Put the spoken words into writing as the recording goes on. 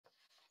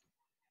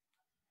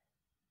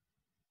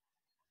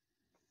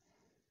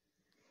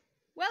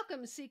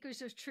Welcome,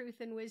 seekers of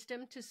truth and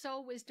wisdom, to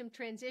Soul Wisdom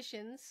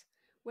Transitions,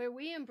 where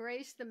we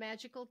embrace the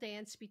magical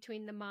dance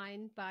between the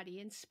mind,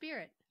 body, and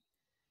spirit.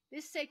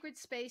 This sacred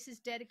space is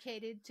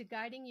dedicated to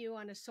guiding you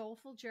on a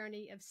soulful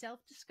journey of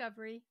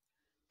self-discovery,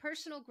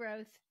 personal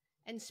growth,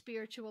 and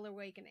spiritual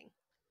awakening.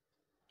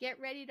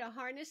 Get ready to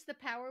harness the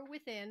power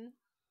within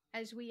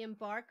as we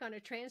embark on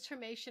a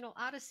transformational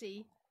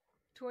odyssey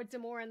towards a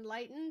more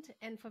enlightened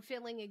and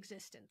fulfilling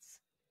existence.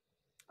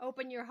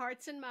 Open your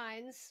hearts and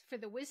minds, for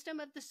the wisdom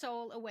of the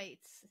soul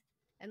awaits,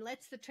 and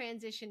let's the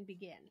transition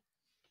begin.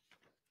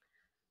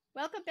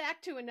 Welcome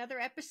back to another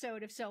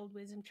episode of Soul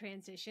Wisdom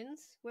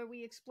Transitions, where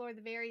we explore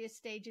the various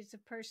stages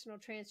of personal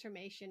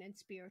transformation and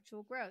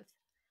spiritual growth.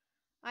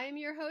 I am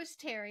your host,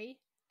 Terry,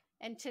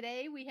 and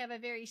today we have a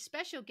very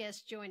special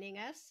guest joining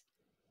us.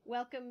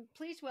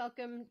 Please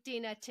welcome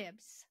Dina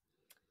Tibbs.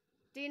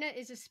 Dina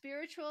is a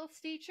spiritual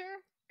teacher,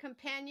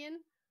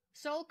 companion,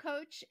 soul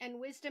coach, and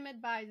wisdom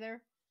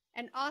advisor,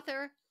 and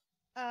author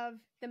of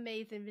The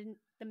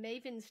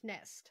Maven's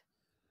Nest.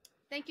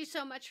 Thank you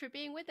so much for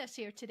being with us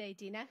here today,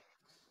 Dina.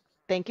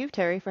 Thank you,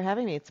 Terry, for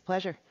having me. It's a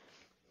pleasure.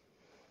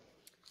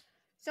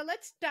 So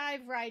let's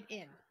dive right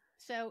in.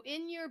 So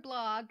in your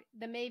blog,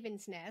 The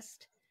Maven's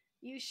Nest,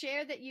 you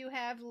share that you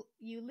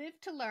live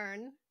to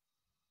learn,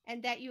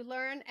 and that you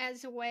learn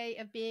as a way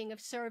of being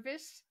of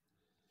service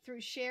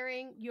through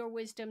sharing your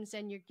wisdoms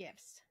and your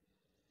gifts.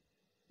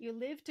 You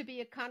live to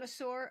be a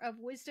connoisseur of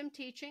wisdom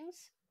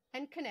teachings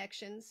and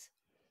connections,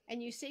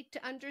 and you seek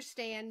to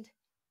understand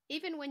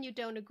even when you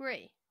don't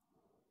agree.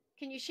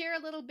 Can you share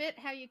a little bit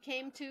how you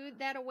came to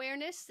that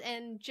awareness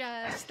and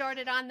just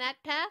started on that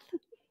path?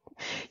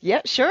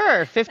 Yeah,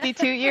 sure.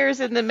 52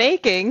 years in the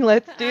making.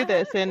 Let's do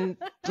this in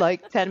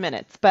like 10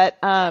 minutes. But,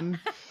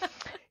 I've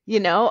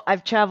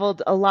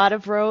traveled a lot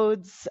of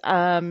roads.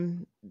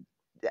 I've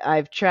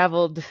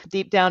traveled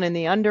deep down in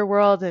the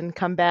underworld and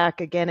come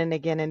back again and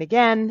again and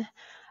again.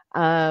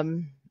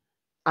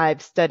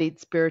 I've studied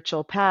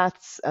spiritual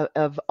paths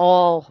of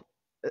all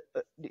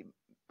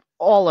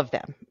of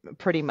them,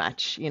 pretty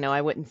much.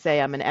 I wouldn't say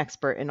I'm an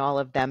expert in all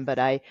of them, but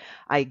I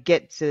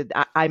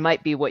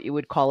might be what you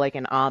would call like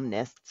an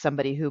omnist,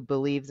 somebody who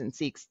believes and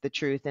seeks the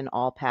truth in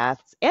all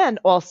paths, and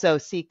also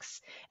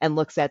seeks and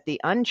looks at the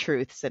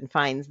untruths and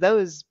finds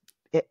those,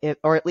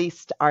 or at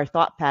least our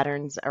thought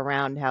patterns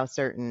around how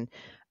certain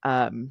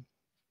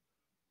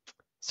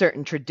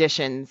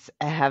traditions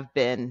have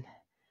been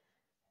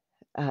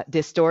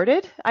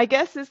distorted, I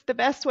guess is the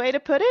best way to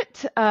put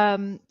it.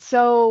 But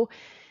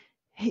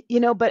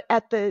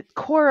at the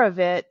core of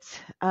it,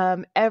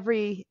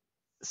 every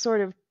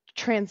sort of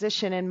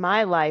transition in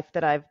my life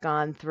that I've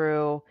gone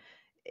through,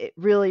 it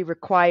really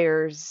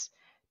requires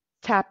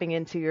tapping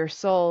into your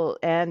soul.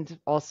 And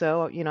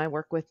also, I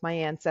work with my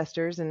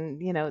ancestors and,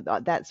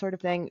 that sort of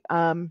thing,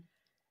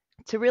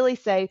 to really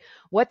say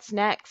what's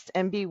next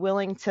and be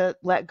willing to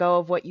let go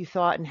of what you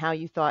thought and how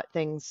you thought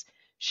things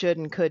should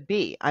and could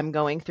be. I'm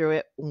going through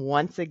it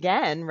once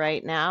again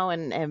right now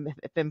and have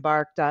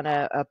embarked on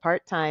a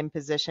part-time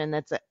position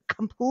that's a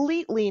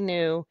completely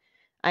new,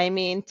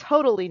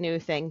 totally new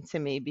thing to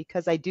me,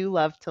 because I do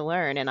love to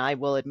learn, and I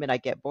will admit I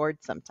get bored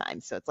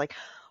sometimes. So it's like,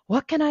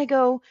 what can I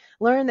go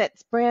learn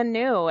that's brand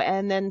new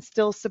and then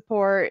still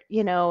support,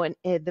 and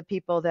the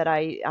people that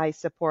I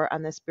support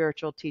on the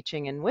spiritual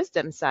teaching and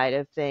wisdom side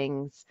of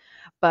things.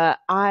 But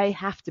I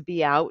have to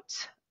be out.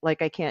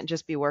 Like, I can't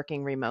just be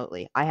working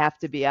remotely. I have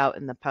to be out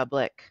in the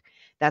public.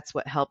 That's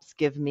what helps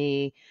give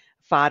me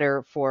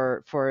fodder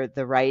for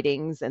the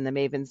writings. And the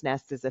Maven's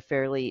Nest is a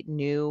fairly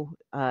new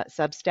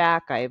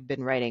Substack. I've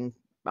been writing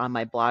on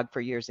my blog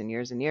for years and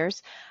years and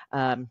years.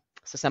 So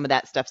some of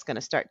that stuff's going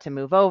to start to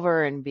move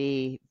over and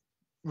be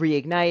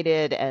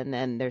reignited. And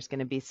then there's going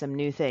to be some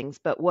new things.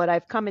 But what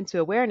I've come into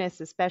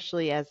awareness,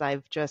 especially as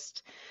I've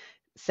just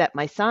set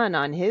my son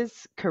on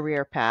his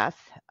career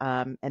path,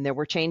 and there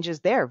were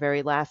changes there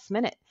very last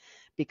minute,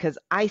 because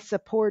I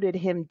supported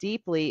him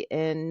deeply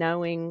in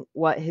knowing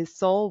what his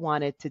soul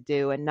wanted to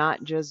do and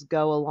not just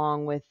go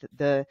along with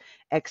the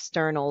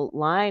external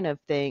line of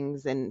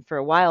things. And for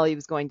a while he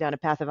was going down a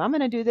path of, I'm going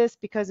to do this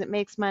because it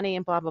makes money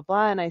and blah, blah,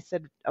 blah. And I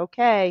said,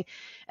 okay.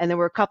 And there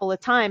were a couple of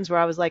times where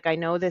I was like, I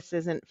know this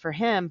isn't for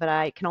him, but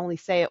I can only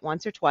say it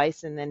once or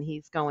twice, and then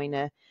he's going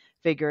to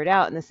figure it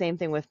out. And the same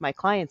thing with my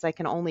clients. I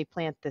can only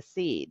plant the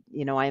seed.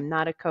 I'm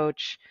not a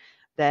coach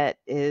that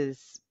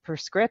is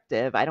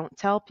prescriptive. I don't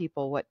tell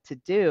people what to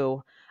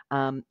do,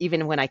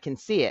 even when I can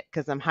see it,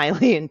 because I'm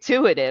highly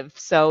intuitive.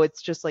 So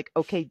it's just like,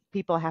 okay,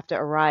 people have to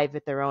arrive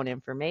at their own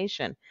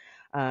information,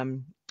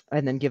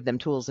 and then give them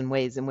tools and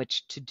ways in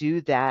which to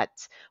do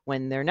that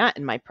when they're not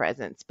in my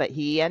presence. But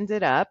he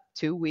ended up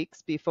 2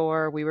 weeks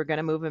before we were going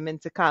to move him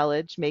into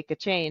college, make a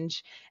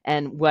change.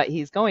 And what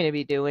he's going to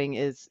be doing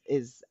is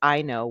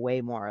I know,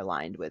 way more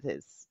aligned with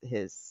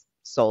his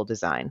soul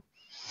design.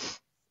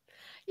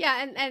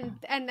 Yeah,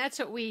 and that's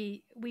what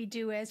we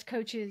do as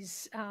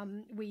coaches.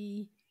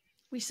 We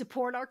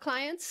support our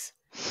clients,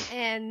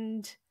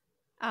 and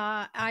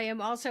I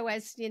am also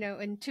as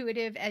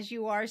intuitive as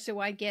you are, so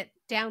I get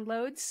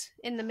downloads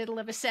in the middle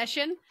of a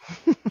session,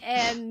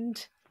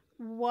 and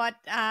what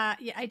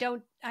I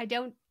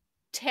don't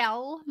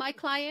tell my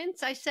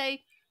clients. I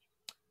say,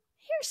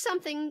 here's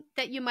something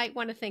that you might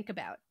want to think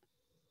about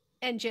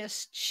and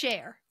just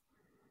share.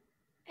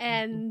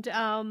 And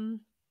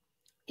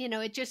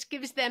it just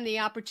gives them the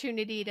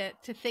opportunity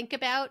to think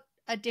about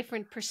a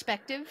different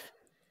perspective,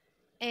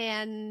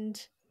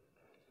 and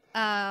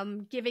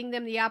giving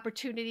them the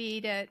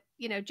opportunity to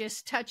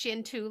just touch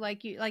into,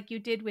 like you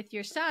did with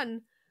your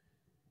son,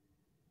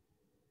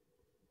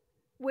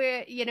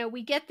 where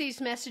we get these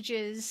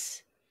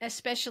messages,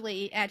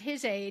 especially at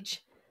his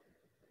age,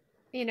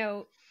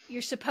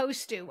 you're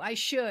supposed to, I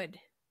should,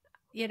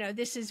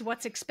 this is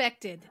what's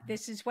expected,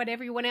 this is what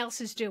everyone else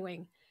is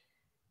doing,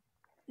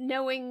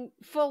 knowing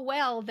full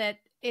well that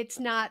it's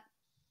not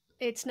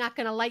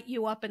going to light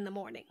you up in the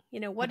morning.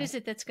 What Right. is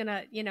it that's going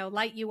to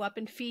light you up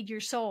and feed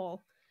your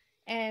soul?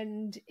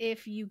 And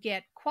if you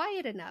get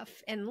quiet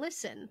enough and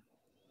listen,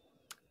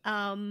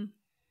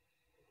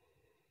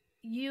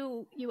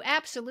 you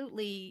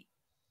absolutely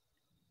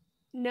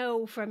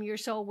know from your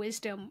soul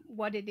wisdom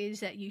what it is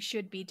that you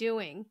should be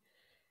doing.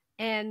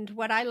 And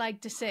what I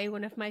like to say,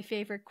 one of my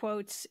favorite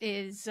quotes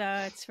is,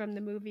 it's from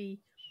the movie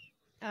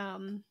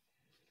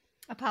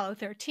Apollo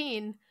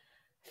 13,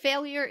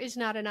 failure is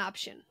not an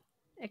option,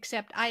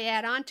 except I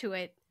add on to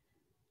it,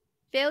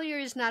 failure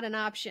is not an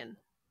option,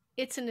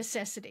 it's a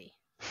necessity.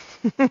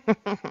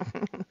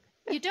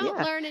 You don't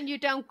learn and you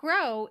don't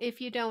grow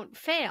if you don't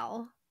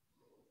fail.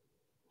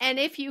 And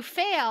if you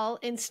fail,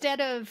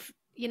 instead of,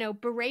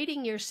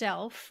 berating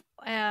yourself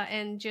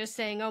and just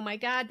saying, oh my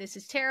God, this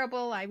is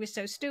terrible, I was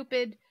so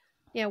stupid,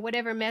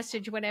 whatever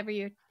message, whatever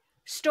your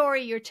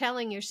story you're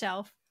telling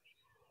yourself,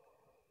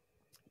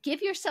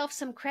 give yourself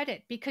some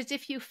credit, because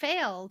if you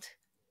failed,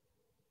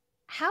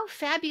 how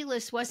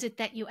fabulous was it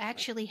that you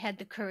actually had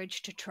the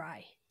courage to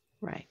try?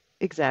 Right.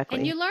 Exactly.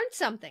 And you learned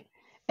something.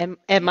 And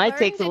You my learned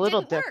take's a it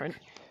little didn't work.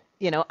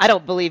 different. I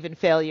don't believe in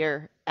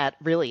failure at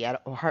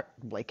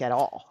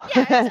all.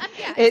 Yeah,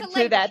 it's a To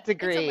label. that It's a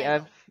degree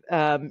of,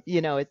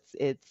 label.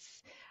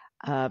 it's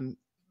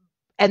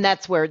and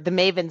that's where the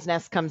Maven's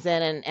Nest comes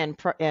in,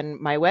 and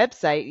my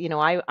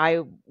website.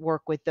 I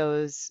work with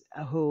those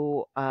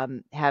who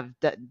have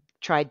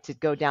tried to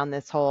go down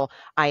this whole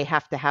I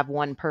have to have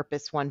one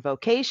purpose, one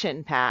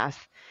vocation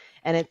path,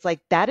 and it's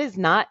like that is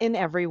not in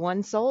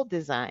everyone's soul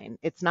design.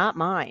 It's not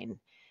mine,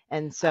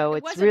 and so It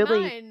it's wasn't really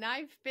mine.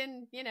 I've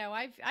been,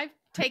 I've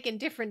taken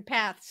different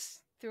paths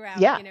throughout,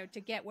 yeah.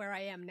 To get where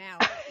I am now.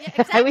 Yeah,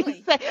 I exactly.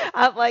 would say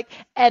I'm like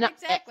and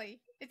Exactly.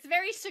 It's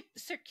very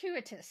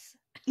circuitous.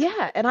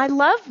 yeah, and I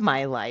love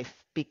my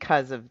life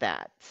because of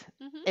that.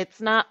 Mm-hmm. It's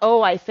not,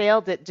 oh, I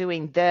failed at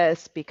doing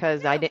this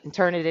because I No. didn't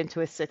turn it into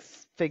a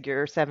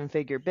 6-figure or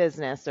 7-figure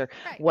business or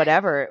Right.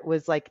 whatever. It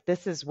was like,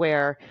 this is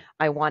where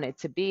I wanted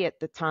to be at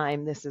the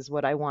time. This is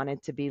what I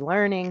wanted to be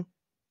learning.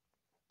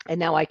 And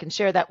now I can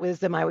share that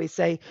wisdom. I always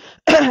say,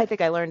 I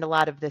think I learned a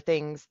lot of the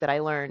things that I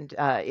learned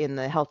in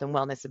the health and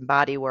wellness and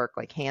body work,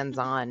 like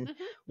hands-on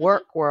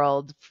work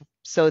world,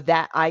 so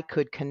that I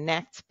could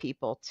connect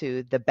people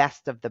to the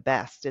best of the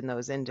best in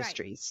those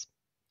industries.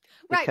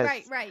 Right.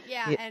 Because,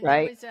 Yeah. And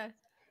right? it was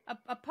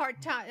a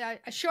part-time,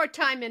 a short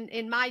time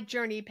in my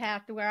journey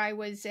path where I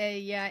was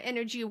a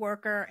energy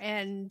worker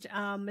and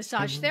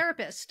massage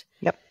therapist.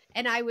 Yep.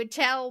 And I would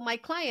tell my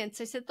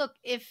clients, I said, look,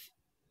 if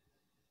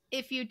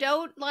you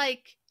don't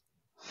like,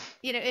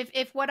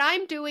 if what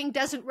I'm doing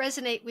doesn't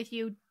resonate with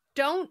you,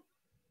 don't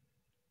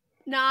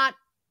not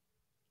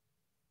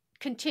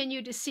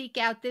continue to seek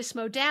out this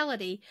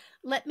modality.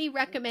 Let me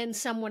recommend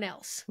someone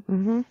else.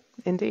 Mm-hmm.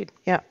 Indeed.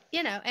 Yeah.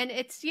 And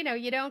it's, you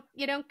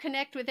don't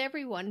connect with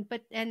everyone,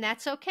 and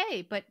that's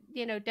okay. But,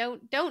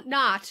 don't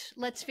not,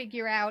 let's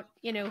figure out,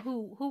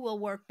 who will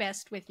work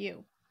best with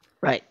you.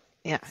 Right.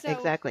 Yeah, So,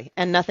 exactly.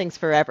 And nothing's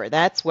forever.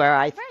 That's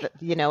where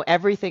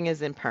everything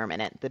is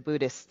impermanent. The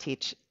Buddhists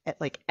teach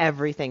like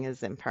everything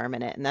is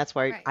impermanent. And that's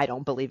why I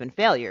don't believe in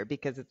failure,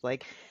 because it's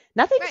like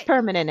nothing's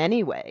permanent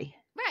anyway.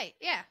 Right.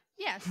 Yeah.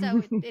 Yeah.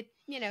 So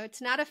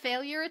it's not a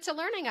failure. It's a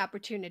learning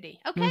opportunity.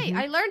 Okay.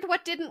 I learned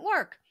what didn't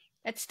work.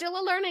 It's still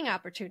a learning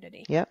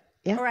opportunity. Yep.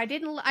 Yeah. Or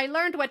I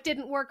learned what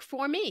didn't work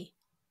for me.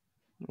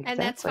 Exactly. And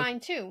that's fine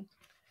too.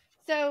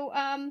 So,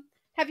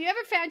 have you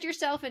ever found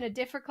yourself in a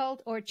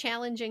difficult or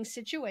challenging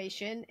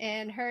situation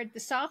and heard the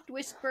soft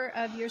whisper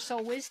of your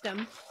soul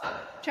wisdom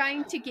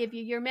trying to give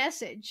you your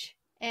message?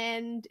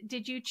 And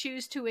did you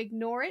choose to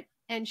ignore it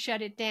and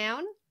shut it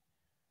down,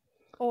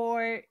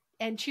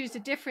 and choose a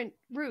different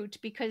route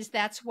because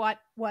that's what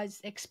was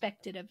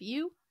expected of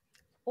you?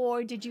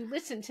 Or did you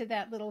listen to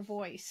that little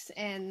voice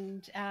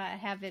and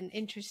have an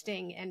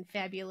interesting and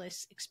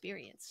fabulous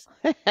experience?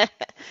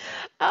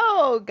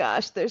 Oh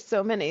gosh, there's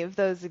so many of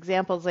those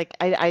examples. Like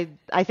I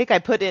think I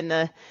put in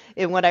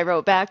what I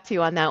wrote back to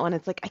you on that one.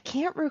 It's like I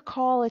can't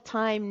recall a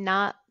time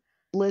not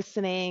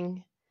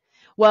listening.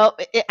 Well,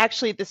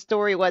 actually, the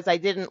story was I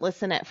didn't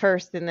listen at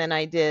first, and then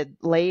I did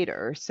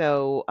later.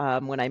 So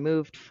when I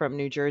moved from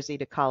New Jersey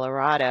to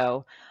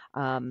Colorado,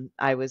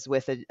 I was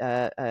with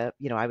I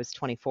was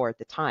 24 at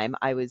the time.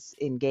 I was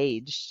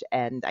engaged,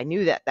 and I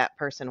knew that that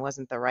person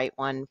wasn't the right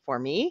one for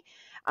me.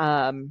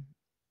 Um,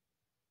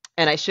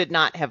 and I should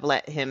not have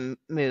let him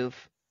move,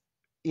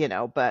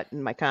 but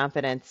my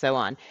confidence, so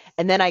on.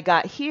 And then I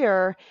got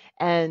here,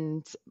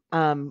 and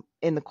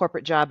in the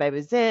corporate job I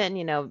was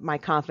in, my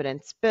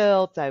confidence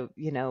built. I,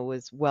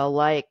 was well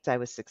liked. I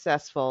was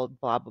successful,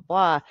 blah, blah,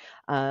 blah.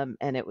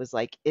 And it was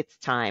like, it's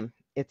time.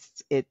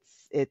 It's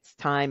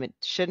time. It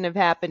shouldn't have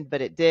happened,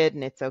 but it did,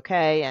 and it's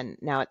okay. And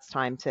now it's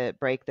time to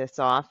break this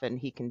off, and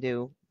he can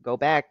go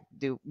back,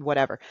 do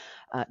whatever.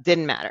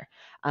 Didn't matter.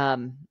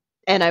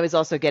 And I was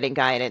also getting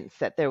guidance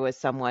that there was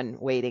someone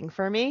waiting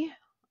for me.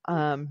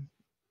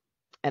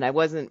 And I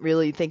wasn't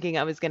really thinking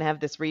I was going to have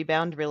this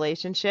rebound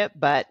relationship,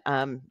 but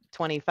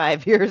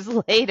 25 years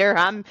later,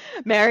 I'm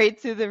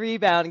married to the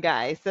rebound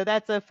guy. So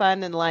that's a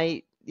fun and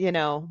light,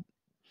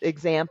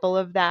 example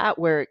of that,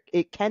 where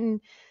it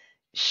can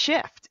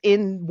shift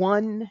in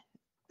one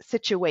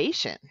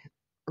situation,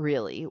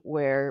 really,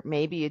 where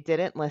maybe you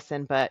didn't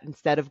listen, but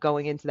instead of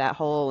going into that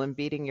hole and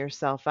beating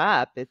yourself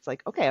up, it's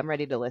like, okay, I'm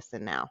ready to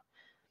listen now.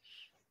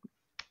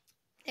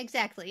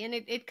 Exactly. And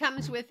it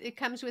comes with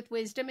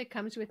wisdom, it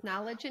comes with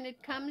knowledge, and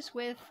it comes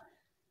with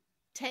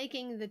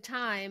taking the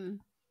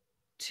time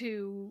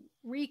to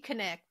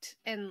reconnect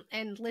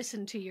and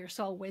listen to your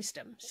soul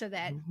wisdom so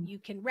that you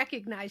can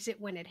recognize it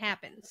when it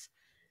happens.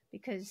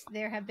 Because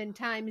there have been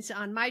times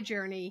on my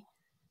journey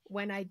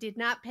when I did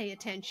not pay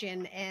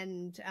attention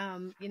and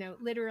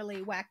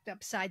literally whacked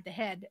upside the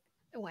head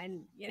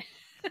when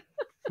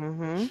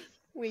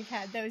we've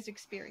had those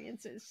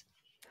experiences.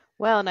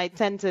 Well, and I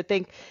tend to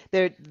think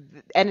there,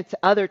 and it's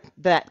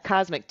that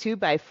cosmic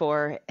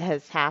 2x4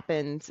 has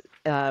happened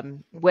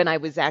when I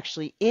was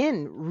actually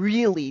in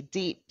really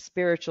deep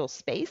spiritual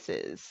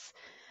spaces.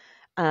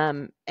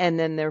 And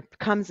then there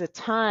comes a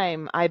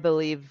time, I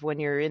believe, when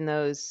you're in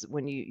those,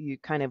 when you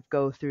kind of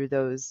go through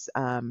those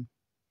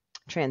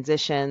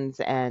transitions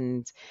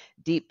and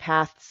deep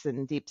paths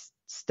and deep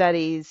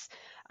studies,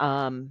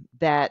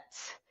 that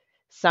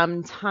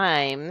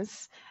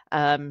sometimes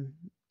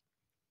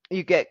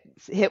you get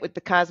hit with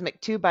the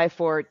cosmic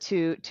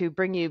 2x4 to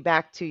bring you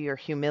back to your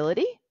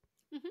humility.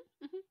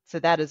 So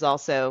that has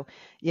also,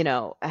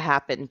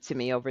 happened to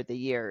me over the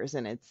years.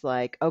 And it's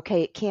like,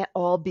 okay,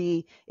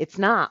 it's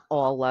not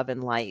all love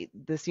and light.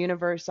 This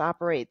universe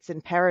operates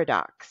in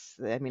paradox.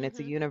 I mean, it's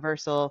a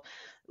universal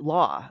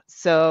law.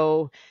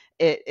 So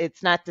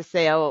it's not to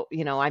say,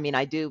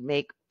 I do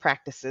make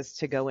practices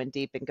to go in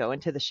deep and go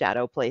into the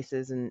shadow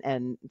places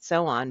and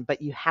so on,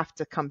 but you have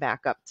to come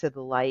back up to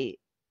the light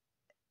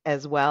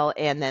as well.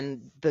 And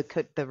then the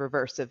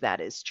reverse of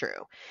that is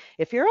true.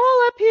 If you're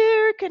all up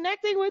here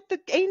connecting with the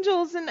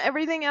angels and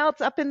everything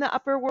else up in the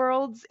upper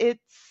worlds,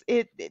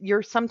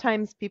 you're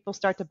sometimes people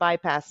start to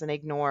bypass and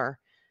ignore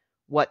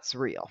what's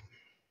real.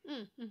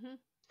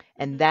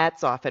 And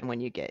that's often when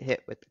you get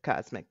hit with the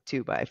cosmic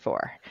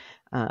 2x4.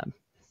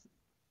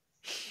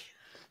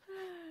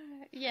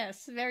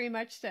 Yes, very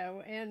much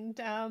so. And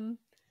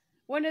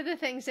one of the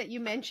things that you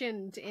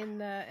mentioned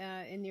in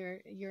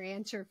your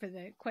answer for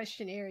the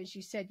questionnaire is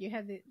you said you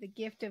have the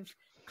gift of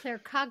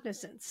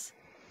claircognizance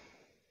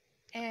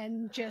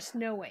and just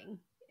knowing,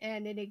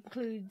 and it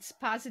includes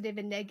positive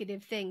and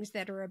negative things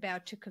that are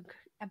about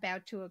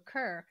to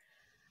occur.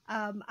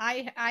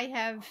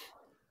 I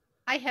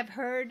have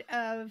heard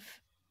of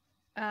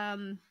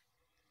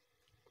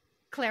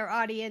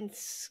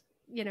clairaudience.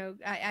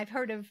 I've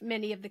heard of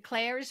many of the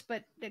clairs,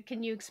 but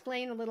can you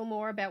explain a little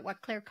more about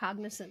what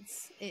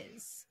claircognizance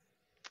is?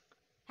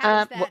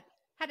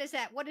 What does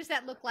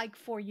that look like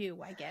for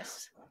you, I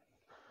guess?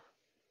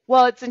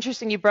 Well, it's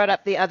interesting you brought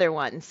up the other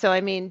one. So,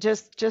 I mean,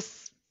 just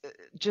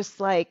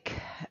like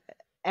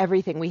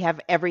everything, we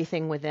have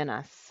everything within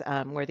us.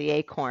 We're the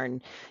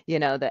acorn,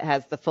 that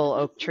has the full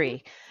oak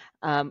tree.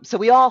 So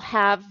we all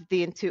have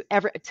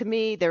to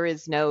me, there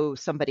is no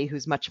somebody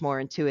who's much more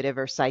intuitive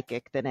or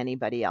psychic than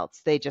anybody else.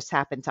 They just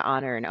happen to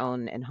honor and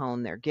own and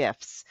hone their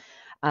gifts.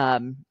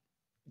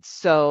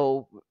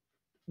 So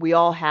we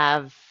all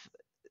have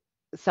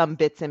some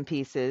bits and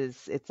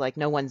pieces. It's like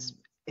no one's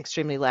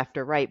extremely left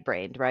or right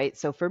brained, right?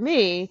 So for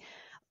me,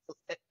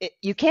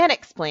 you can't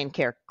explain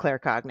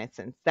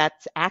claircognizance.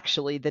 That's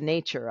actually the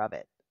nature of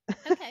it.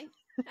 Okay.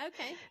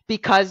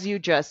 Because you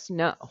just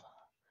know.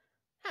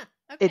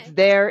 Okay. It's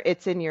there,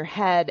 it's in your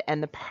head,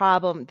 and the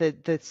problem,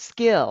 the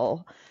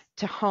skill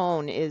to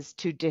hone is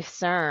to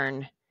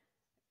discern,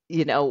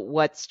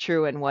 what's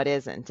true and what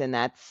isn't,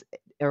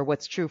 or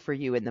what's true for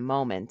you in the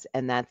moment,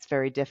 and that's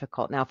very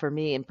difficult. Now, for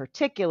me in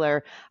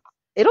particular,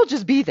 it'll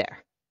just be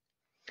there.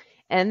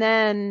 And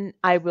then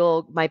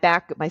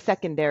my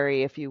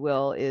secondary, if you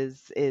will,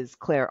 is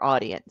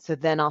clairaudient. So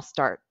then I'll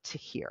start to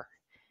hear.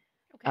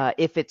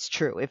 If it's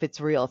true, if it's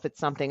real, if it's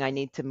something I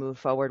need to move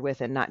forward with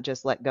and not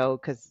just let go,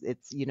 because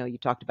it's, you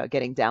talked about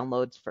getting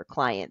downloads for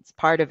clients.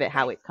 Part of it,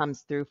 how it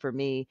comes through for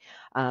me,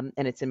 and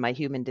it's in my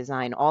human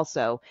design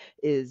also,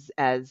 is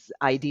as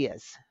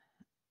ideas.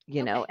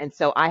 know, Okay. and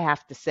so I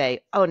have to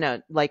say, oh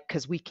no, like,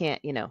 because we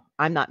can't,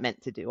 I'm not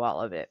meant to do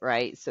all of it,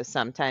 right? So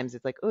sometimes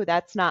it's like, oh,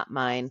 that's not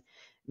mine.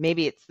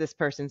 Maybe it's this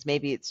person's,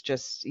 maybe it's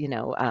just,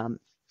 and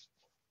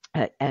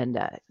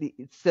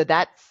so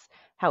that's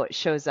how it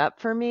shows up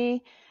for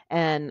me.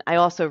 And I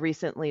also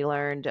recently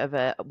learned of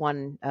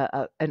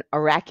an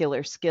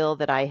oracular skill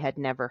that I had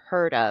never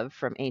heard of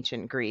from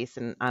ancient Greece.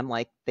 And I'm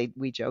like,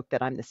 we joke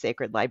that I'm the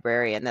sacred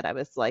librarian, that I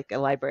was like a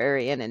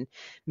librarian in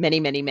many,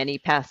 many, many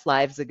past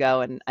lives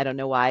ago. And I don't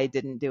know why I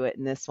didn't do it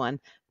in this one,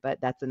 but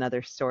that's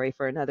another story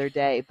for another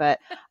day. But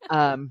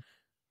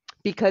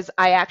because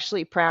I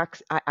actually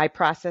I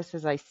process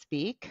as I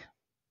speak.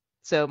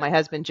 So my Oh,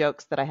 husband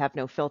jokes that I have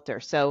no filter.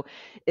 So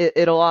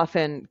it'll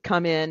often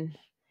come in,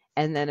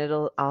 and then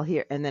I'll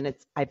hear, and then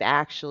I've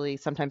actually,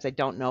 sometimes I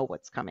don't know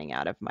what's coming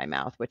out of my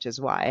mouth, which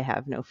is why I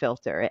have no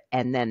filter.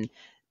 And then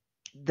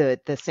the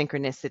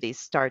synchronicities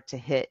start to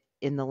hit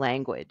in the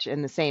language.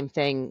 And the same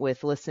thing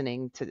with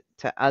listening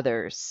to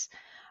others.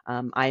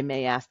 I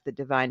may ask the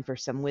divine for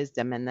some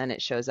wisdom, and then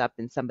it shows up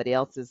in somebody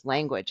else's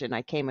language. And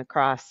I came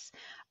across,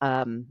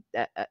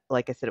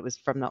 like I said, it was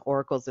from the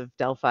oracles of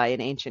Delphi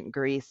in ancient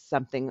Greece,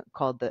 something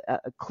called the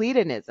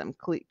Cleitonism.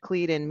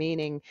 Cleiton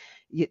meaning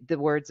the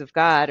words of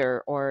God,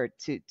 or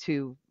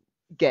to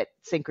get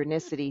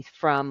synchronicity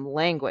from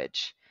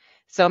language.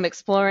 So I'm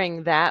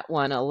exploring that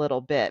one a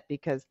little bit,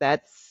 because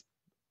that's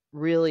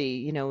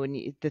really,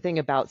 the thing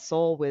about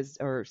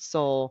or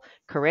soul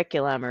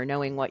curriculum, or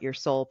knowing what your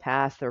soul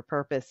path or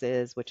purpose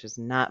is, which is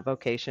not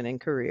vocation and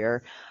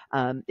career,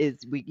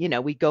 is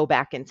we go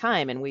back in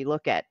time and we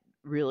look at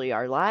really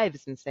our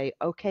lives and say,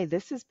 okay,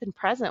 this has been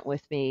present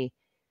with me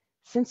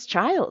since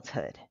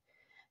childhood.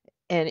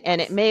 And it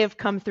yes. may have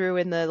come through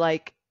in the,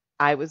 like,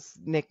 I was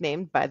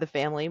nicknamed by the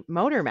family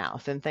Motor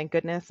Mouth, and thank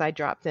goodness I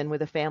dropped in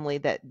with a family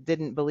that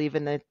didn't believe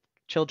in the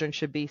children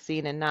should be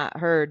seen and not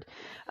heard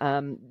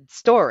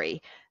story.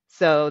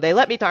 So they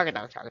let me talk,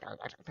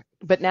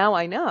 but now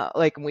I know.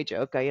 Like, we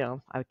joke, I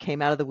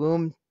came out of the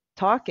womb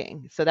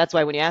talking. So that's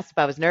why when you asked if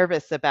I was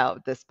nervous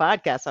about this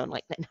podcast, I'm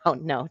like,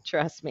 no,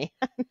 trust me,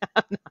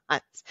 I'm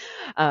not.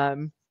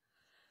 Um,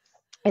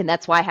 and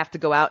that's why I have to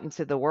go out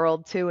into the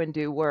world too and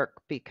do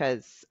work,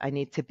 because I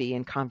need to be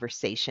in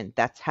conversation.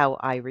 That's how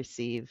I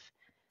receive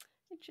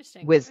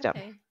Interesting. wisdom.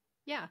 Okay.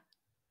 Yeah.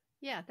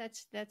 Yeah,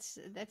 that's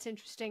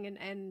interesting,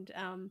 and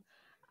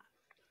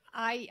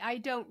I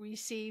don't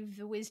receive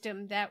the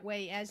wisdom that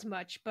way as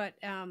much, but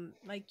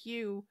like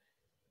you,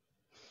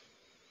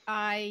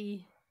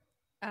 I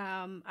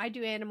I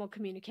do animal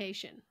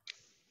communication,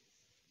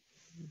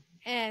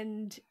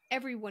 and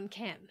everyone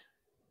can.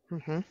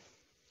 Hmm.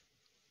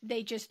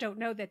 They just don't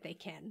know that they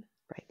can.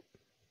 Right.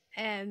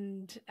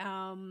 And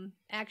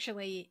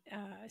actually,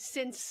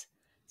 since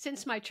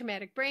my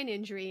traumatic brain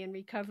injury and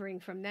recovering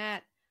from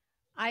that,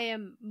 I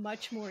am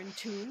much more in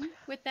tune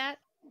with that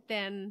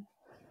than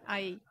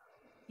I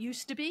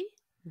used to be.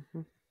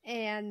 Hmm.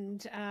 And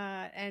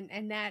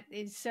that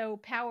is so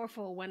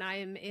powerful when I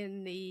am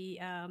in the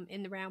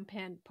round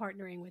pen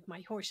partnering with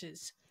my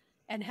horses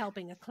and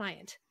helping a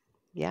client,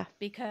 Yeah.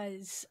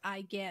 because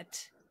I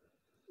get,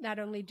 not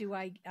only do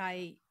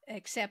I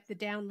accept the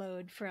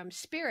download from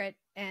spirit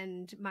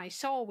and my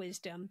soul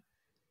wisdom,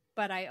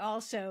 but I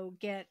also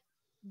get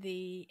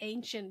the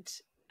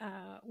ancient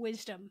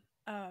wisdom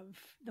of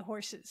the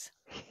horses.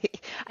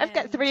 I've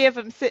got And 3 of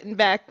them sitting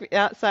back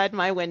outside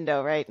my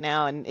window right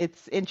now, and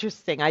it's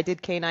interesting. I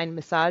did canine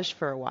massage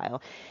for a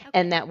while,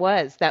 and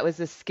okay, that was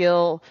a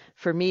skill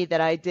for me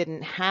that I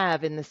didn't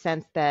have, in the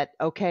sense that,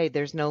 okay,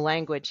 there's no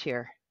language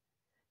here,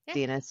 yeah,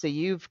 Dina, so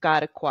you've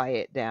got to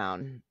quiet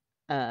down,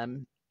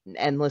 um,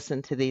 and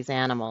listen to these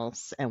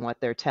animals and what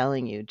they're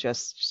telling you,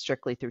 just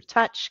strictly through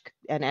touch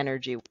and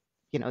energy,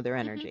 their mm-hmm.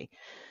 energy.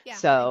 Yeah,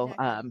 So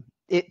exactly,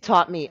 it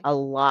taught me exactly. a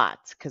lot,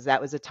 because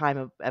that was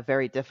a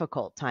very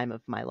difficult time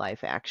of my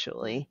life, Mm.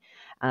 actually.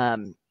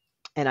 Um,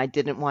 and I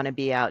didn't want to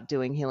be out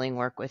doing healing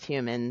work with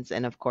humans.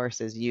 And of course,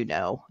 as you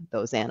know,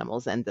 those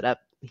animals ended up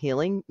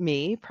healing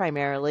me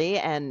primarily.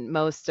 And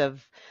most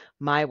of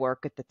my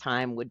work at the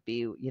time would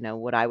be,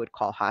 what I would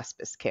call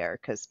hospice care,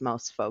 because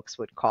most folks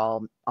would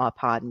call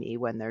upon me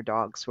when their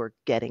dogs were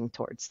getting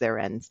towards their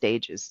end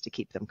stages to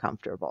keep them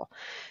comfortable.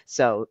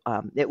 So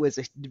it was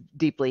a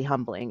deeply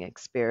humbling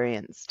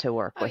experience to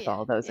work Oh with yeah,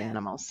 all those yeah,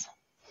 animals.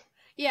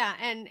 yeah,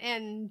 and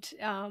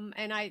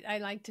I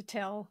like to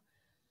tell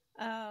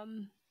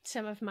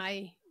some of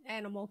my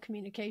animal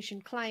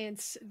communication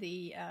clients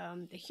the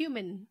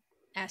human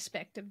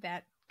aspect of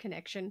that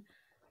connection,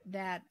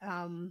 that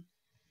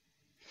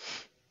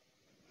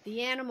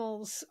the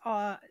animals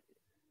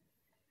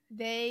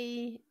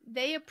they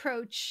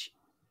approach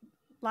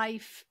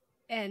life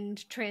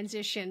and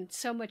transition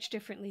so much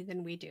differently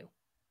than we do.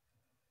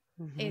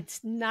 Hmm.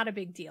 It's not a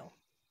big deal.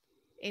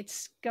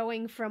 It's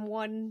going from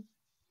one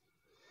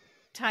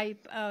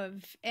type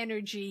of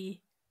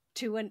energy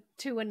to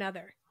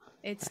another.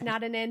 It's Right.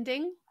 not an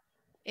ending.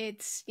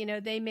 It's,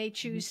 they may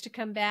choose to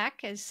come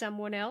back as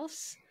someone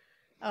else,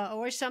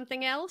 or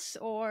something else,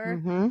 or,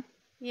 Hmm.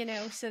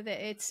 so that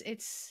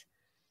it's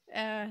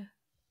uh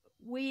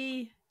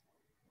we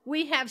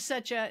we have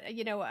such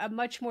a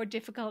much more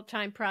difficult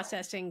time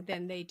processing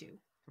than they do.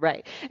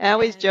 Right. And I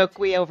always And joke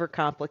we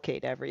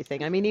overcomplicate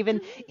everything. I mean,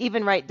 even mhm,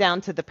 even right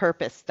down to the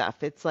purpose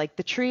stuff. It's like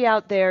the tree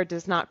out there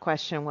does not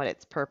question what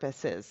its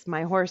purpose is.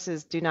 My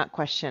horses do not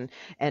question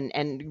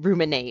and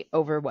ruminate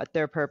over what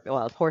their purpose.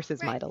 Well,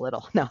 horses right, might a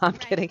little. No, I'm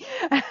right, kidding.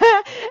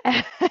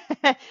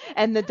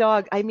 And the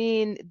dog, I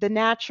mean, the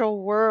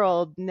natural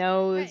world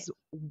right, knows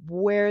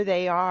where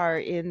they are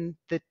in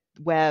the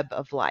web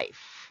of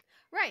life.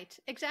 right,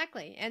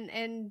 exactly.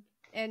 And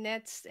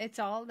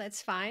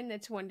that's fine.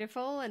 That's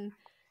wonderful. And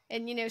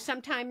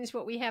sometimes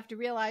what we have to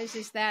realize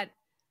is that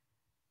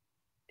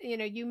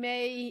you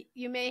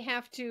may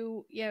have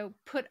to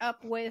put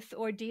up with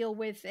or deal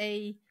with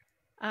a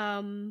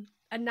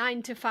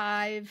 9 to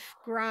 5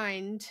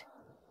 grind,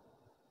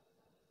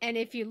 and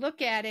if you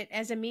look at it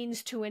as a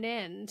means to an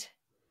end,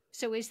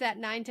 so is that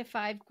 9 to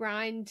 5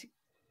 grind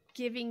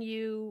giving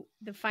you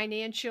the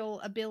financial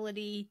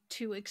ability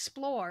to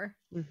explore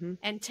Hmm.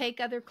 and take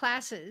other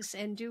classes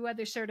and do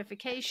other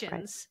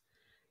Right. certifications?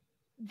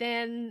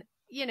 Then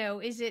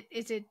is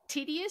it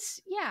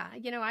tedious? Yeah,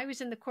 I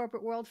was in the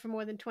corporate world for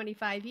more than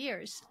 25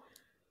 years,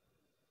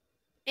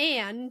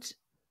 and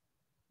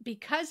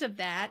because of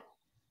that,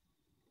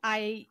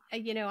 I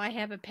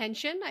have a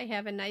pension. I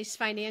have a nice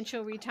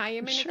financial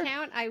retirement Sure.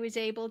 account. I was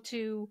able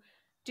to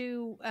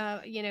do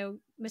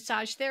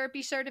massage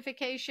therapy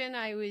certification.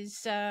 I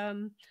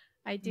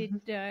did Hmm.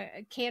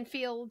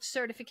 Canfield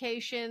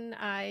certification.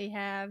 I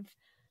have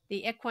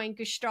the equine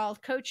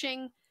gestalt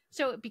coaching.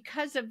 So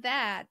because of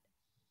that,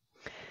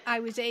 I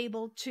was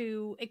able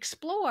to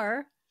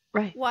explore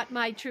Right. what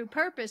my true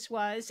purpose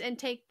was and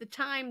take the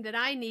time that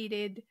I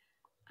needed,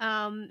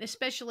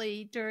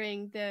 especially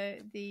during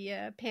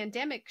the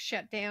pandemic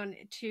shutdown,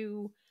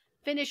 to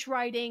finish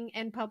writing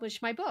and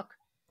publish my book.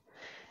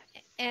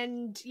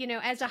 And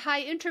as a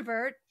high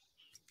introvert,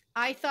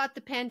 I thought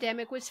the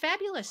pandemic was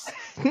fabulous.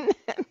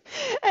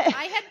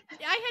 I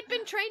had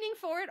been training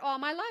for it all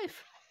my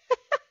life.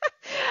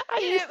 I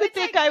used to It's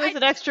think like I was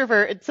an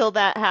extrovert until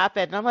that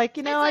happened. I'm like,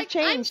 it's I've like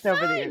I'm changed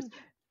over the years.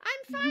 fine.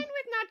 I'm fine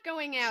with not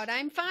going out.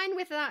 I'm fine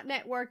with not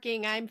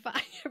networking. I'm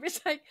fine.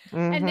 It's like,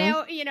 and Hmm.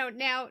 now,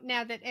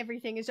 now that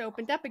everything is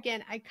opened up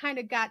again, I kind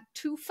of got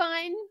too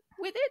fine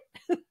with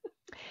it.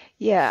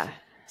 Yeah.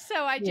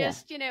 So I Yeah.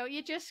 just,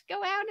 you just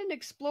go out and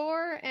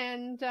explore,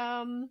 and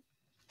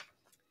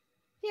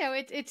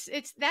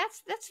it's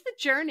that's the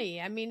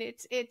journey. I mean,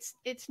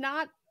 it's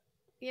not,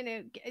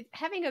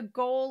 having a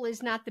goal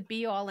is not the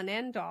be all and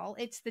end all.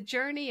 It's the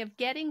journey of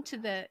getting to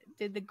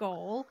the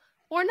goal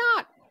or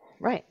not.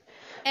 Right.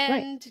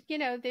 Right. And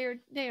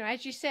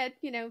as you said,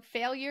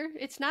 failure,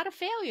 it's not a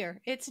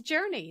failure, it's a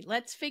journey.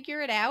 Let's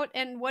figure it out,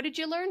 and what did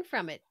you learn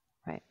from it?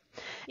 Right.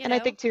 you And I know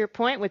think to your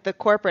point with the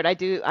corporate, I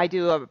do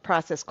a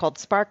process called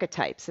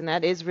Sparketypes, and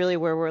that is really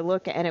where we're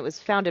looking. And it was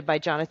founded by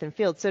Jonathan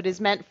Fields, so it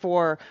is meant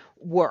for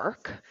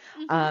work.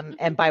 mhm, And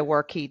mhm, by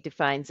work, he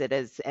defines it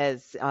as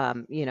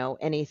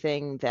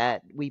anything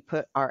that we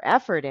put our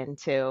effort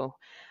into.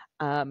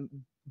 Um,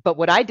 but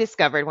what I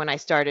discovered when I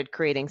started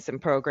creating some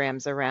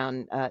programs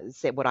around,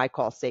 say, what I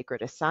call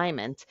sacred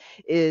assignment,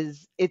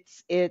 is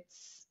it's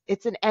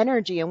an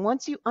energy, and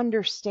once you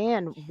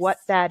understand what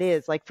yes, that yes,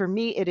 is, like for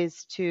me, it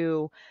is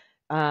to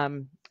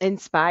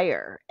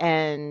inspire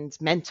and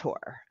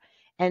mentor.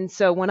 And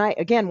so when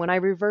I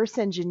reverse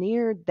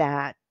engineered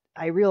that,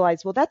 I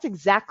realized, well, that's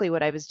exactly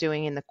what I was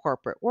doing in the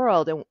corporate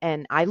world.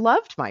 And I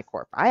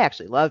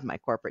actually loved my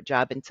corporate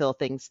job until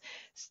things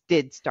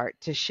did start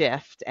to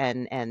shift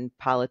and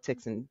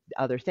politics and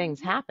other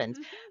things mhm, happened.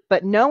 mhm,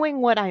 But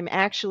knowing what I'm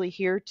actually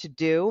here to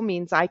do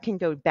means I can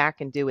go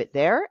back and do it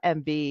there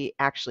and be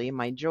actually in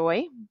my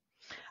joy.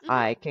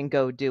 mhm, I can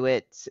go do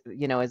it,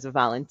 as a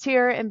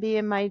volunteer and be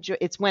in my joy.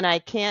 It's when I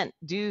can't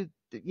do,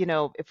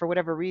 if for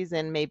whatever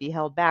reason, maybe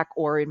held back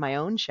or in my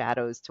own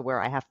shadows, to where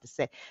I have to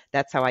say,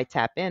 that's how I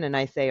tap in and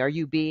I say, are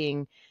you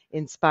being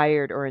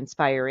inspired or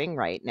inspiring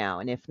right now?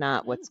 And if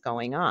not, mm. what's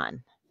going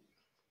on?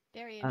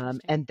 Very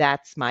interesting. And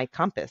that's my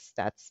compass.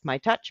 That's my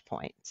touch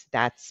point.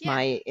 That's Yeah,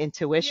 my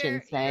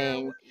intuition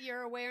saying,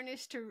 your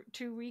awareness to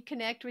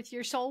reconnect with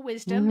your soul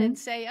wisdom hmm and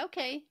say,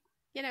 okay,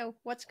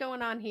 what's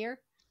going on here.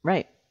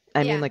 right.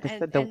 I mean, Yeah, like I and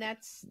said, and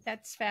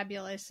that's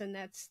fabulous, and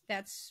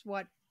that's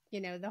what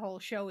the whole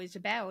show is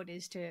about,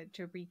 is to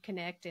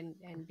reconnect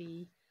and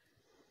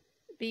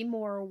be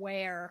more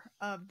aware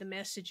of the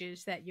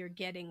messages that you're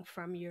getting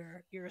from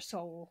your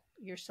soul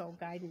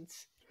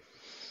guidance.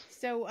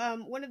 So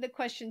one of the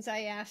questions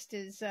I asked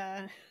is,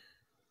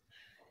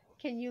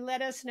 can you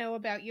let us know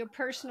about your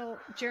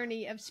personal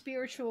journey of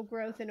spiritual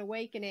growth and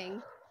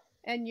awakening?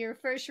 And your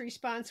first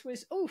response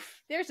was,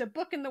 oof, there's a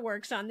book in the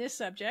works on this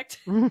subject.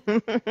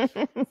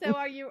 So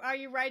are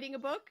you writing a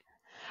book?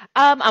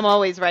 I'm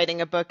always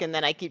writing a book and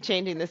then I keep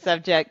changing the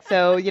subject.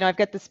 So, I've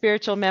got the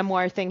spiritual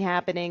memoir thing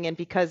happening. And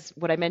because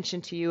what I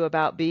mentioned to you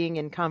about being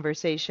in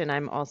conversation,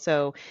 I'm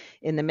also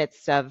in the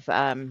midst of,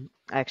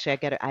 actually,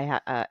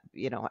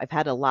 I've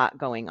had a lot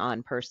going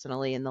on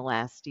personally in the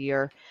last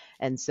year.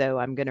 And so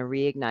I'm going to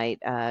reignite,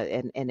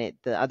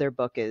 the other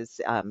book is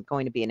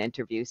going to be an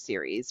interview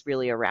series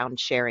really around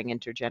sharing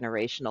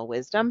intergenerational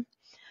wisdom.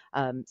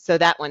 So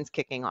that one's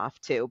kicking off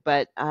too.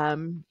 But,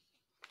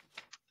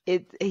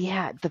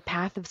 yeah, the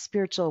path of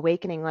spiritual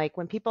awakening. Like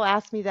when people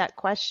ask me that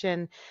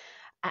question,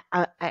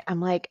 I'm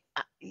like,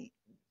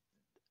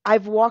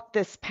 I've walked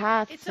this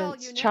path It's all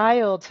since you know.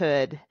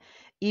 childhood,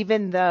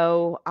 even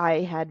though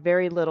I had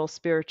very little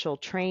spiritual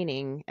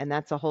training, and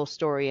that's a whole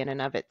story in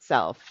and of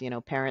itself.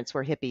 Parents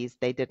were hippies.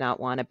 They did not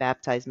want to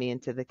baptize me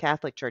into the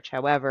Catholic Church.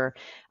 However,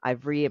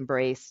 I've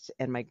re-embraced,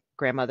 and my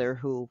grandmother,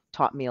 who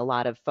taught me a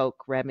lot of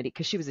folk remedy,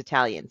 because she was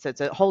Italian, so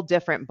it's a whole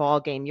different ball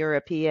game,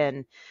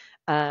 European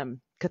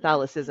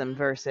Catholicism Mm-hmm.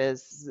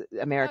 versus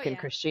Oh American yeah.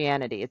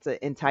 Christianity. It's an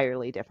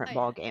entirely Oh different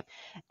ball yeah. game.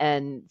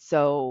 And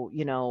so,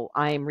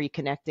 I'm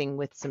reconnecting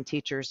with some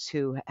teachers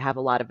who have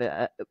a lot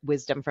of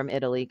wisdom from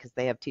Italy because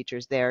they have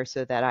teachers there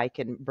so that I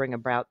can bring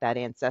about that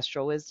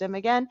ancestral wisdom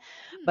again.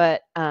 Hmm.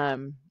 But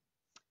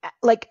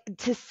like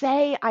to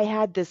say I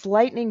had this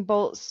lightning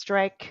bolt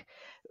strike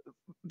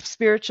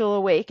spiritual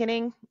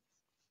awakening,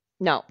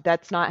 no,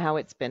 that's not how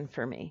it's been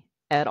for me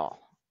at all.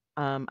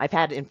 I've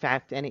had, in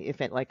fact,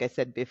 if it, like I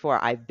said before,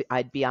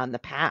 I'd be on the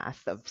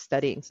path of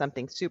studying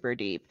something super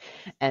deep,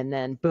 and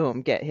then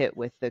boom, get hit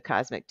with the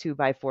cosmic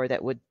 2x4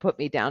 that would put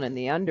me down in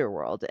the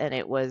underworld. And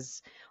it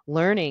was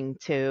learning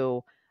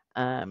to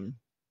um,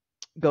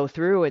 go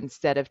through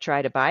instead of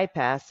try to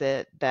bypass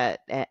it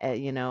that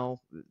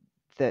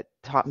that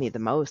taught me the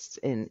most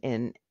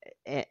and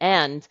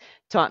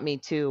taught me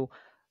to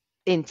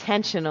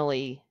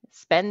intentionally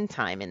spend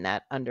time in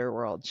that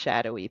underworld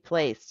shadowy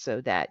place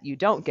so that you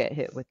don't get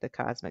hit with the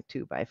cosmic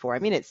 2x4. I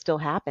mean, it still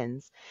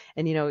happens.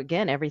 And,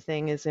 again,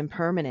 everything is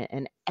impermanent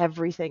and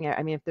everything.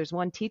 I mean, if there's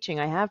one teaching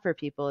I have for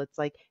people, it's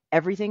like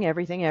everything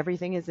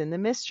is in the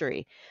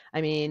mystery.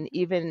 I mean,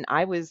 even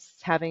I was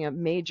having a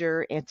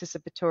major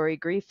anticipatory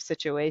grief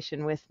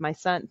situation with my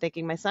son,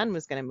 thinking my son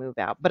was going to move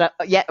out. But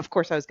yet, of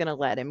course, I was going to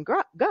let him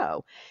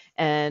go.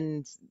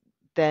 And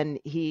then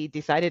he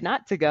decided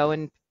not to go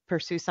and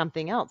pursue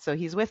something else. So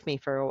he's with me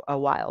for a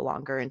while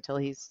longer until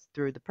he's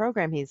through the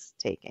program he's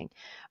taking.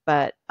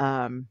 But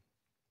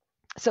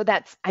so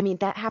I mean,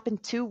 that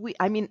happened 2 weeks.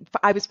 I mean,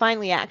 I was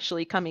finally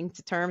actually coming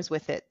to terms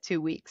with it 2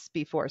 weeks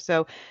before.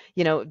 So,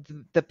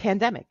 the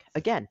pandemic,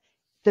 again,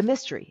 the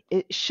mystery,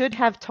 it should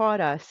have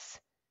taught us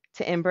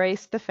to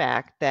embrace the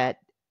fact that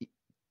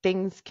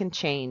things can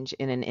change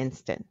in an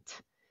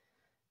instant,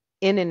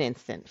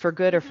 for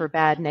good or Mm-hmm. for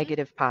bad, Mm-hmm.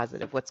 negative,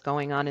 positive, what's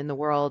going on in the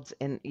world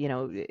and,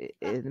 Oh,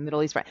 in the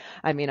Middle East, right?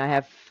 I mean, I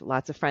have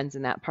lots of friends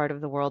in that part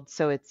of the world.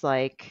 So it's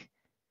like,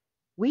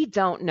 we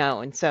don't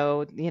know. And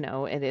so,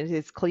 and it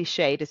is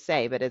cliche to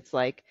say, but it's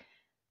like,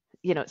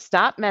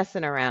 stop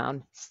messing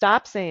around,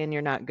 stop saying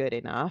you're not good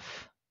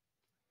enough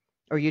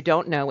or you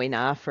don't know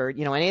enough or,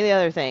 any of the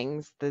other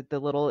things, the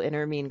little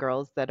inner mean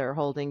girls that are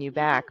holding you mm-hmm.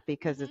 back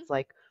because Mm-hmm. it's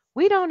like,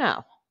 we don't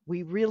know.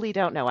 We really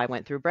don't know. I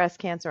went through breast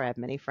cancer. I have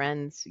many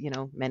friends,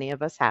 many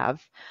of us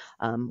have,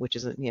 which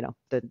is,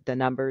 the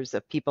numbers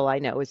of people I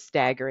know is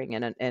staggering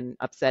and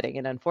upsetting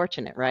and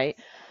unfortunate, right?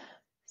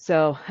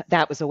 So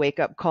that was a wake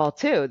up call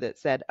too that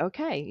said,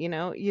 okay,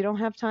 you don't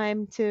have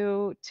time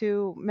to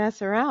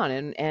mess around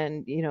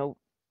and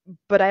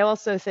but I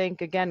also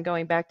think, again,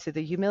 going back to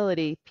the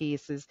humility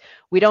piece, is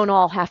we don't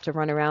all have to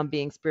run around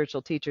being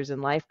spiritual teachers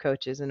and life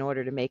coaches in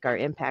order to make our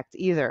impact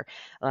either.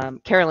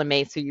 Carolyn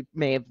Mace, who you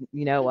may have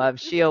know Mm-hmm. of,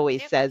 she Mm-hmm.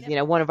 always Yep. says, Yep.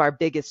 one of our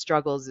biggest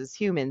struggles as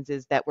humans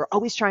is that we're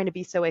always trying to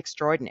be so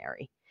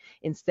extraordinary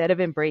instead of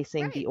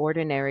embracing the Right.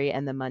 ordinary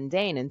and the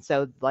mundane. And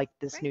so, like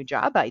this Right. new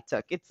job I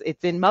took, it's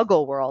in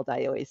Muggle world.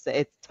 I always say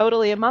it's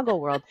totally a Muggle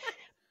world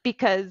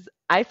because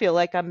I feel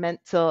like I'm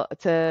meant to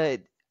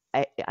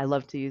I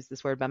love to use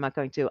this word, but I'm not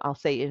going to. I'll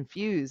say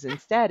infuse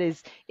instead,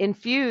 is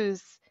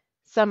infuse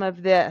some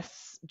of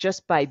this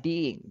just by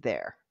being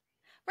there.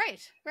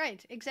 Right.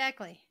 Right.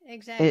 Exactly.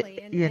 It, Exactly.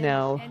 And you and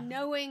know, and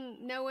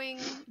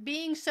knowing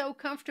being so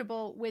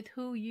comfortable with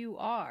who you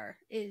are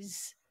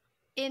is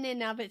in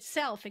and of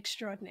itself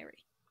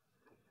extraordinary.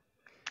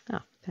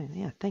 oh,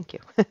 yeah, thank you.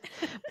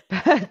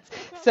 But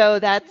You're welcome. so You're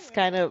that's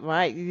kind welcome. of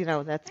my,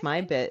 that's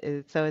my Okay.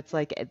 bit. So it's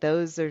like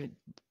those are,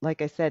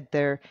 like I said,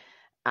 they're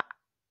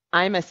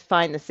I must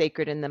find the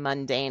sacred in the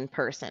mundane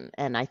person.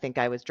 And I think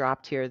I was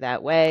dropped here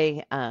that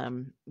way,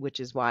 which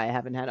is why I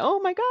haven't had, oh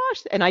my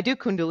gosh. And I do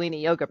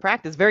Kundalini yoga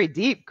practice, very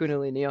deep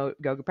Kundalini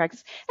yoga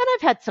practice. And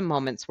I've had some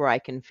moments where I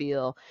can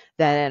feel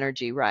that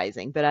energy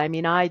rising. But I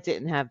mean, I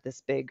didn't have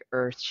this big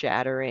earth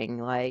shattering,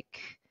 like,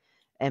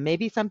 and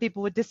maybe some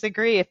people would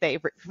disagree if they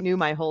knew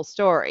my whole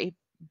story.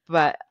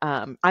 But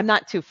I'm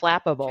not too True.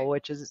 flappable,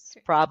 which is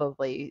True.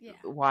 probably Yeah.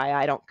 why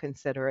I don't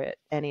consider it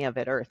any of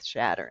it earth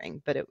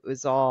shattering. But it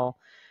was all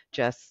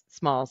just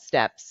small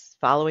steps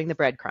following the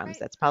breadcrumbs. Right.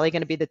 That's probably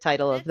going to be the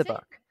title of the That's it.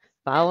 book.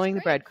 Following the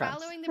That's great.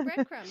 breadcrumbs. Following the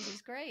breadcrumbs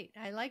is great.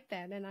 I like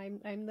that, and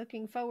I'm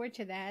looking forward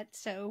to that.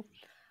 So,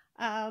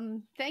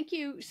 thank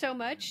you so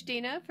much,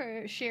 Dina,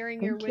 for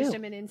sharing your Thank you.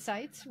 wisdom and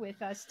insights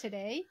with us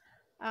today.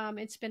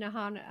 It's been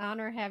an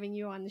honor having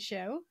you on the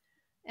show.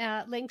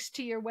 Links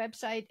to your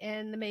website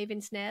and the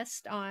Maven's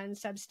Nest on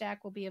Substack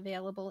will be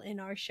available in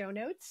our show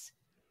notes.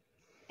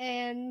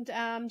 And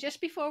just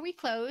before we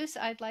close,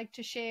 I'd like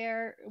to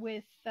share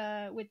with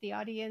the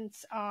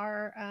audience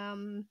our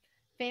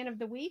fan of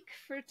the week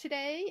for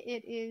today.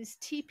 It is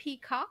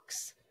TP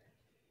Cox.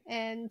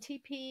 And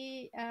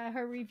TP,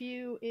 her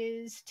review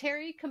is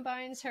Terry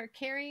combines her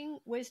caring,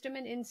 wisdom,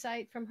 and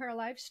insight from her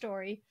life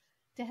story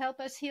to help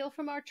us heal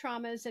from our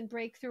traumas and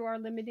break through our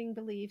limiting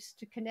beliefs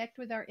to connect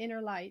with our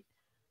inner light,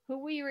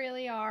 who we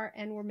really are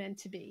and were meant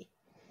to be.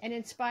 An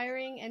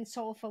inspiring and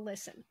soulful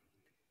listen.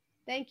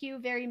 Thank you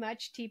very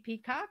much,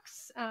 TP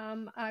Cox.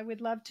 I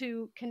would love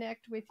to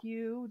connect with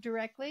you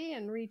directly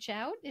and reach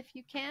out if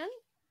you can.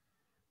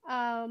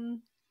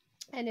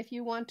 And if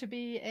you want to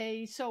be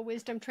a Soul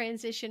Wisdom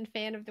Transition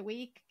Fan of the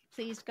Week,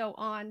 please go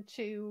on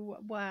to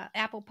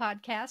Apple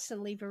Podcasts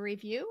and leave a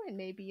review, and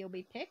maybe you'll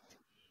be picked.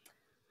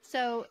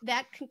 So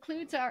that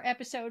concludes our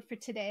episode for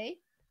today.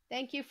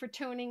 Thank you for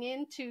tuning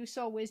in to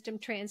Soul Wisdom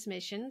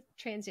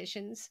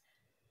Transitions.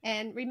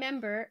 And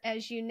remember,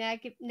 as you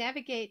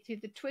navigate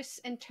through the twists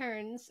and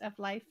turns of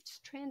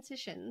life's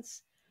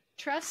transitions,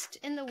 trust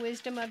in the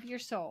wisdom of your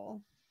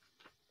soul.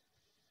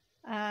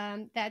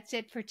 That's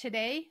it for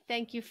today.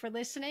 Thank you for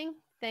listening.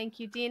 Thank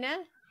you, Dina.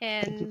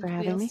 And Thank you for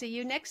having me. See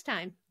you next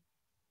time.